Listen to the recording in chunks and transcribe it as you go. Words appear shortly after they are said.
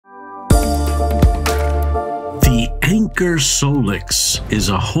Anker Solix is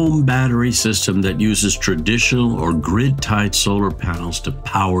a home battery system that uses traditional or grid-tied solar panels to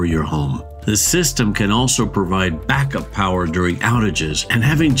power your home. The system can also provide backup power during outages, and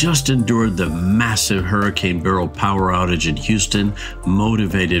having just endured the massive Hurricane Beryl power outage in Houston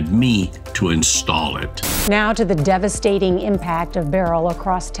motivated me to install it. Now to the devastating impact of Beryl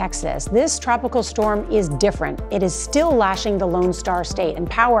across Texas. This tropical storm is different. It is still lashing the Lone Star State, and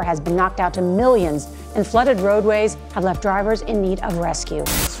power has been knocked out to millions, and flooded roadways have left drivers in need of rescue.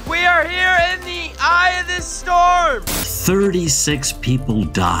 We are here in the eye of this storm. 36 people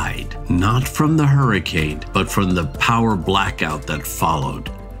died, not from the hurricane, but from the power blackout that followed.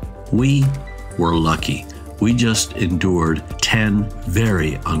 We were lucky. We just endured 10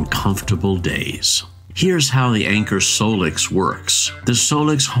 very uncomfortable days. Here's how the Anker Solix works. The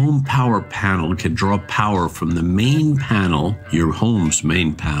Solix home power panel can draw power from the main panel, your home's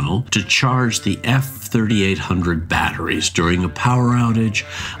main panel, to charge the F3800 batteries during a power outage.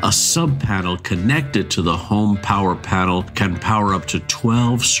 A sub-panel connected to the home power panel can power up to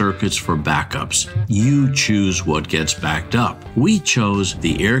 12 circuits for backups. You choose what gets backed up. We chose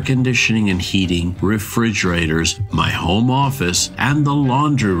the air conditioning and heating, refrigerators, my home office, and the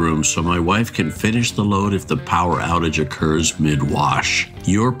laundry room so my wife can finish the load if the power outage occurs mid-wash.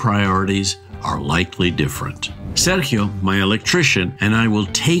 Your priorities are likely different. Sergio, my electrician, and I will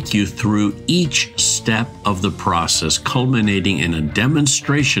take you through each step of the process, culminating in a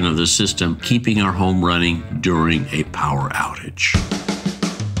demonstration of the system keeping our home running during a power outage.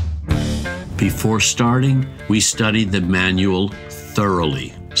 Before starting, we studied the manual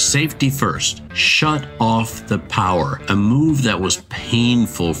thoroughly. Safety first. Shut off the power, a move that was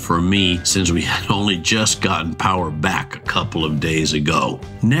painful for me since we had only just gotten power back a couple of days ago.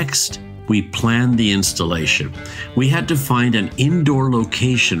 Next, we planned the installation. We had to find an indoor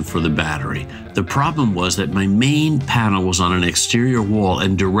location for the battery. The problem was that my main panel was on an exterior wall,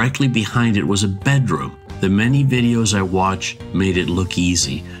 and directly behind it was a bedroom. The many videos I watched made it look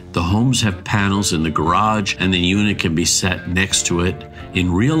easy. The homes have panels in the garage, and the unit can be set next to it.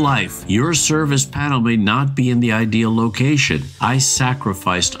 In real life, your service panel may not be in the ideal location. I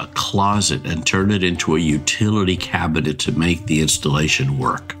sacrificed a closet and turned it into a utility cabinet to make the installation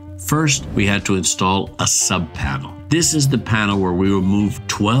work. First, we had to install a sub-panel. This is the panel where we remove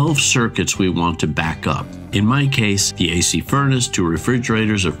 12 circuits we want to back up. In my case, the AC furnace, 2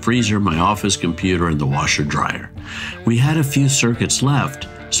 refrigerators, a freezer, my office computer, and the washer-dryer. We had a few circuits left,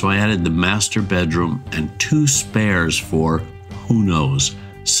 so I added the master bedroom and 2 spares for, who knows,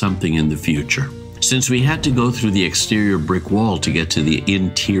 something in the future. Since we had to go through the exterior brick wall to get to the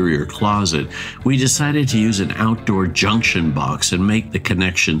interior closet, we decided to use an outdoor junction box and make the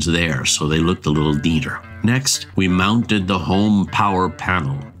connections there so they looked a little neater. Next, we mounted the home power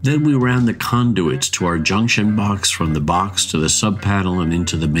panel. Then we ran the conduits to our junction box, from the box to the sub-panel and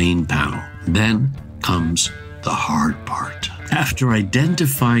into the main panel. Then comes the hard part. After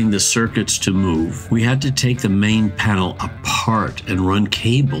identifying the circuits to move, we had to take the main panel apart and run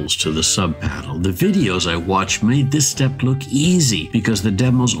cables to the sub-panel. The videos I watched made this step look easy because the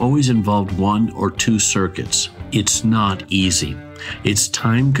demos always involved 1 or 2 circuits. It's not easy. It's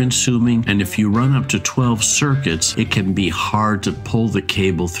time-consuming, and if you run up to 12 circuits, it can be hard to pull the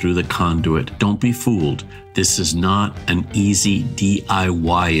cable through the conduit. Don't be fooled. This is not an easy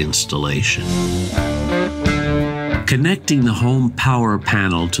DIY installation. Connecting the home power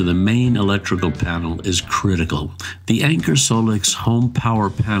panel to the main electrical panel is critical. The Anker Solix home power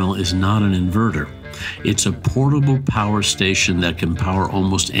panel is not an inverter. It's a portable power station that can power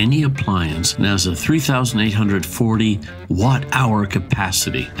almost any appliance and has a 3,840 watt-hour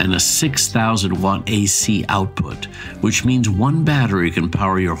capacity and a 6,000 watt AC output, which means one battery can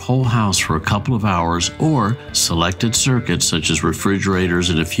power your whole house for a couple of hours, or selected circuits such as refrigerators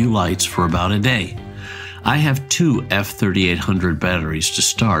and a few lights for about a day. I have 2 F3800 batteries to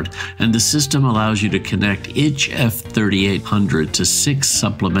start, and the system allows you to connect each F3800 to 6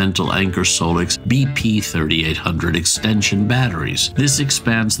 supplemental Anker Solix BP3800 extension batteries. This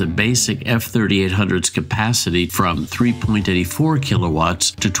expands the basic F3800's capacity from 3.84 kilowatts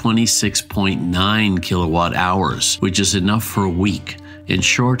to 26.9 kilowatt hours, which is enough for a week. In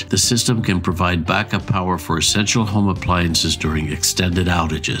short, the system can provide backup power for essential home appliances during extended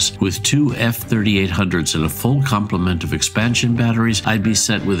outages. With 2 F3800s and a full complement of expansion batteries, I'd be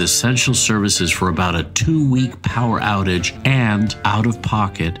set with essential services for about a 2-week power outage and, out of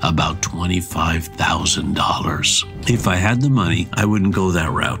pocket, about $25,000. If I had the money, I wouldn't go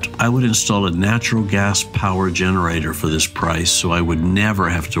that route. I would install a natural gas power generator for this price, so I would never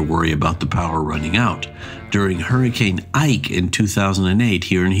have to worry about the power running out. During Hurricane Ike in 2008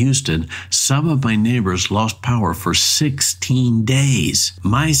 here in Houston, some of my neighbors lost power for 16 days.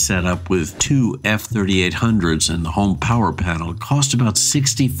 My setup with two F3800s and the home power panel cost about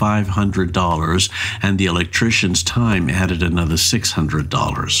 $6,500, and the electrician's time added another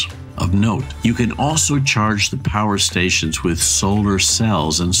 $600. Of note, you can also charge the power stations with solar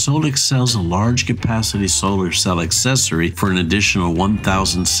cells, and Solix sells a large capacity solar cell accessory for an additional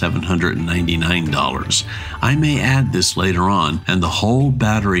 $1,799. I may add this later on, and the whole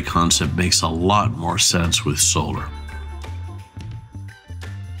battery concept makes a lot more sense with solar.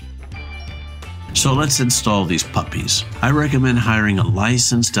 So let's install these puppies. I recommend hiring a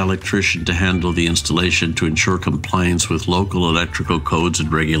licensed electrician to handle the installation to ensure compliance with local electrical codes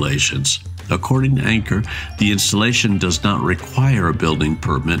and regulations. According to Anker, the installation does not require a building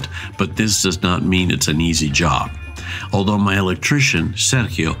permit, but this does not mean it's an easy job. Although my electrician,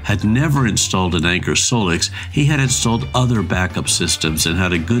 Sergio, had never installed an Anker Solix, he had installed other backup systems and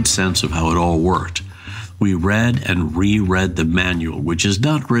had a good sense of how it all worked. We read and reread the manual, which is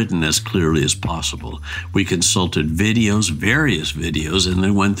not written as clearly as possible. We consulted videos, various videos, and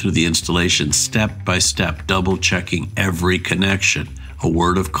then went through the installation step by step, double-checking every connection. A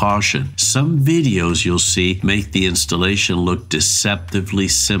word of caution: some videos you'll see make the installation look deceptively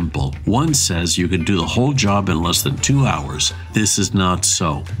simple. One says you can do the whole job in less than 2 hours. This is not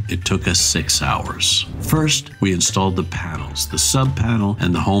so. It took us 6 hours. First, we installed the panels, the sub-panel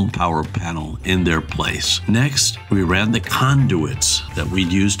and the home power panel in their place. Next, we ran the conduits that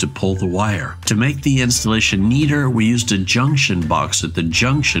we'd use to pull the wire. To make the installation neater, we used a junction box at the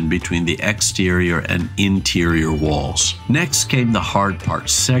junction between the exterior and interior walls. Next came the hard part,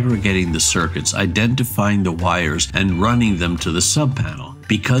 segregating the circuits, identifying the wires, and running them to the sub-panel.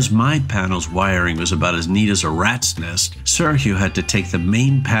 Because my panel's wiring was about as neat as a rat's nest, Sergio had to take the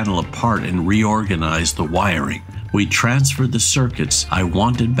main panel apart and reorganize the wiring. We transferred the circuits I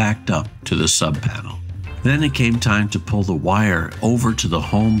wanted backed up to the sub-panel. Then it came time to pull the wire over to the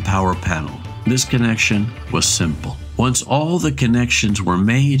home power panel. This connection was simple. Once all the connections were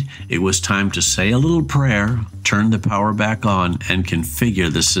made, it was time to say a little prayer, turn the power back on, and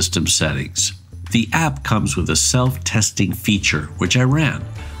configure the system settings. The app comes with a self-testing feature, which I ran.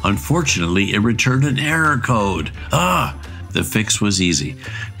 Unfortunately, it returned an error code. The fix was easy.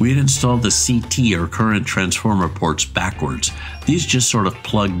 We had installed the CT, or current transformer ports, backwards. These just sort of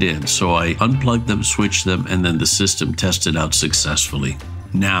plugged in, so I unplugged them, switched them, and then the system tested out successfully.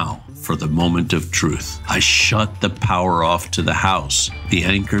 Now, for the moment of truth. I shut the power off to the house. The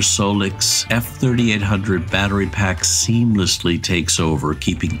Anker Solix F3800 battery pack seamlessly takes over,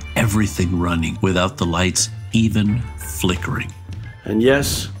 keeping everything running without the lights even flickering. And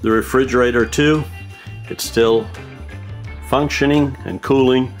yes, the refrigerator too, it's still functioning and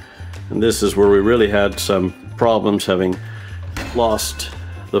cooling. And this is where we really had some problems, having lost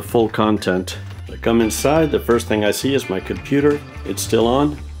the full content. I come inside, the first thing I see is my computer. It's still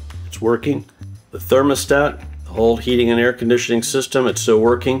on. It's working. The thermostat, the whole heating and air conditioning system, it's still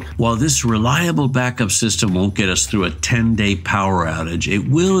working. While this reliable backup system won't get us through a 10-day power outage, it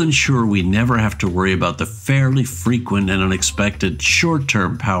will ensure we never have to worry about the fairly frequent and unexpected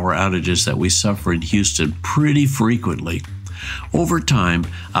short-term power outages that we suffer in Houston pretty frequently. Over time,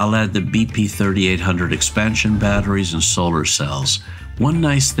 I'll add the BP3800 expansion batteries and solar cells. One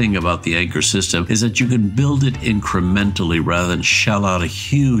nice thing about the Anker system is that you can build it incrementally rather than shell out a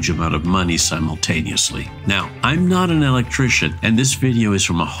huge amount of money simultaneously. Now, I'm not an electrician, and this video is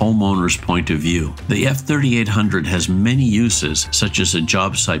from a homeowner's point of view. The F3800 has many uses, such as a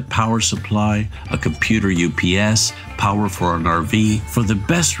job site power supply, a computer UPS, power for an RV. For the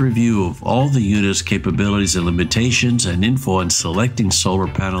best review of all the unit's capabilities and limitations and info on selecting solar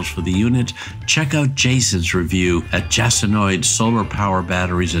panels for the unit, check out Jason's review at Jasenoid Solar Power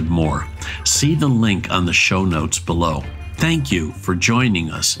Batteries and More. See the link on the show notes below. Thank you for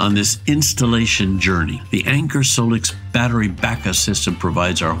joining us on this installation journey. The Anker Solix battery backup system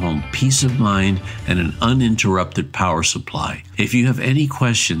provides our home peace of mind and an uninterrupted power supply. If you have any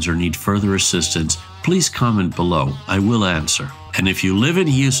questions or need further assistance, please comment below. I will answer. And if you live in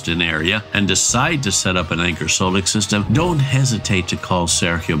Houston area and decide to set up an Anker Solix system, don't hesitate to call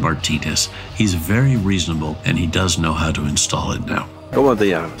Sergio Martinez. He's very reasonable and he does know how to install it now. ¿Cómo te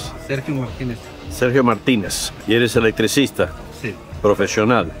llamas? Sergio Martínez. Sergio Martínez. ¿Y eres electricista? Sí.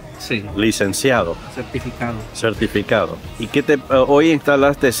 Profesional. Sí. Licenciado. Certificado. Certificado. ¿Y qué te hoy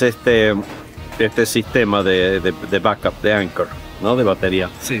instalaste este sistema de backup de Anker, ¿no? De batería.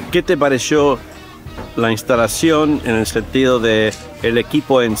 Sí. ¿Qué te pareció la instalación en el sentido de el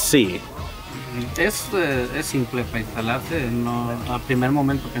equipo en sí? Es simple para instalarse. No, al primer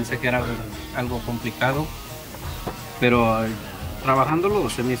momento pensé que era algo complicado. pero trabajándolo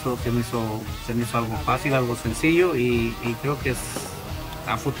se me hizo algo fácil, algo sencillo y creo que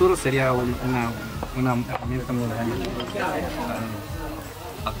a futuro sería una herramienta muy buena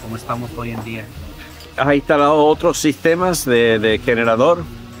a como estamos hoy en día. ¿Has instalado otros sistemas de generador?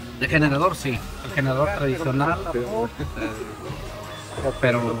 De generador sí, el generador tradicional,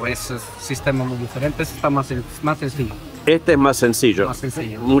 pero es un sistema muy diferente, este está más sencillo. Este es más sencillo,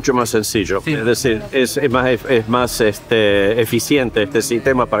 mucho más sencillo. Sí. Es decir, es más eficiente este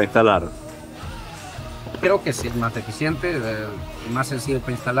sistema para instalar. Creo que sí, es más eficiente, más sencillo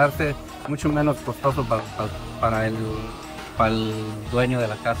para instalarte, mucho menos costoso para el dueño de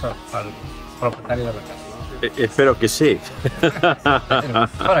la casa, para el propietario de la casa. Espero que sí.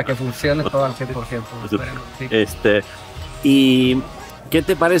 Para que funcione todo al 100%. Sí. ¿Y qué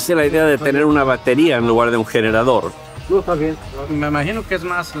te parece la idea de tener una batería en lugar de un generador? No, está bien. Me imagino que es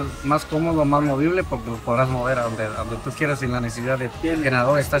más cómodo, más movible, porque lo podrás mover a donde tú quieras sin la necesidad de el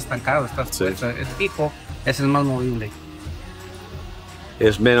generador está estancado, es fijo, ese es más movible.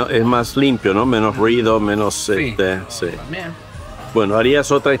 Es más limpio, ¿no? Menos ruido, menos... Sí. También. Bueno,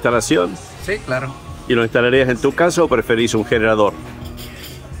 ¿harías otra instalación? Sí, claro. ¿Y lo instalarías en tu casa o preferís un generador?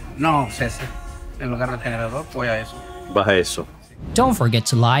 No, en lugar del generador voy a eso. Vas a eso. Don't forget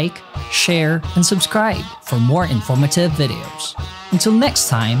to like, share, and subscribe for more informative videos. Until next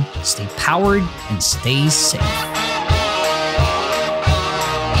time, stay powered and stay safe.